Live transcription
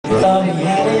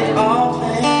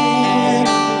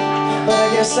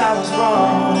guess I was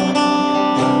wrong.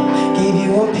 Gave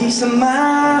you a piece of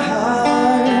my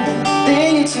heart,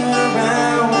 then you turn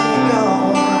around and you're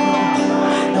gone.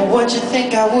 Now what you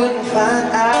think I wouldn't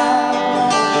find out?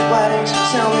 Why didn't you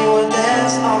tell me what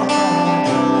that's all about?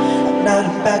 I'm not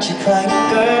about you crying,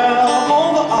 girl,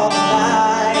 over all the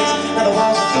lies. Now the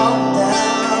walls are falling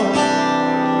down.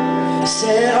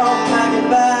 Said all my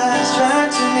goodbyes,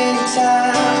 tried too many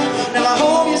times. Now I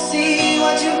hope you see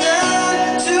what you've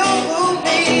done to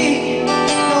me.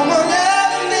 No more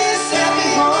love in this happy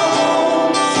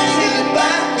home. Say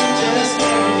goodbye and just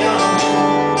carry on.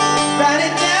 Write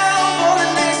it down for the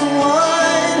next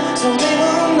one, so they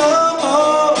will know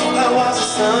I was a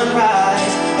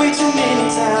sunrise. Way too many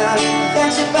times that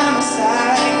you're by my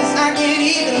side, 'cause I can't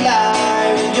even lie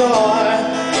when you're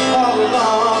all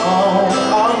alone,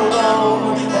 all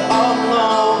alone, all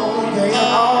alone. Yeah,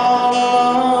 you're all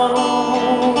alone.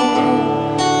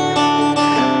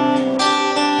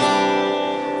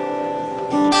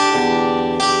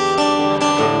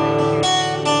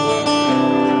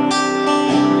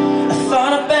 I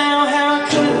thought about how it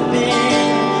could have been,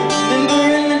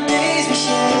 remembering the days we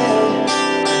shared,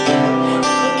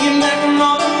 looking back on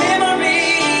all the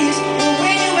memories, and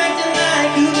when you acted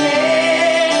like you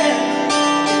cared.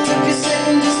 Took a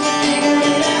second just to figure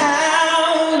it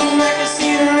out, and I can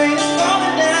see the rain is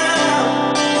falling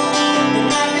down, and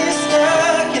I've been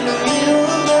stuck in the middle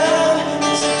of love.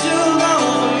 It's too long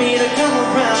for me to come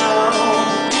around.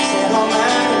 Said all my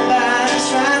goodbyes,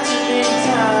 tried too many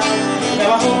times.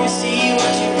 Now I hope you see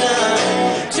what you've done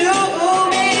to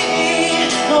me.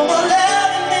 No more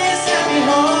love in this happy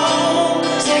home.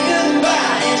 Say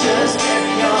goodbye and just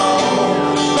carry on.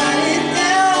 Write it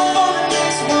down for the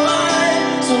next one,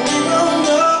 so we will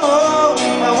know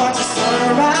I watch the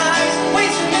sunrise way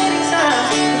too many times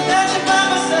without you by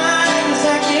my side, 'cause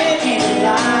I can't even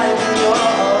lie when you're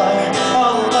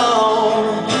all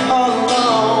alone, all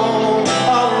alone,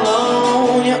 all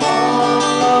alone. You're all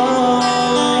alone.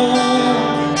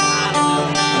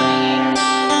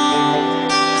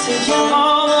 Said you're all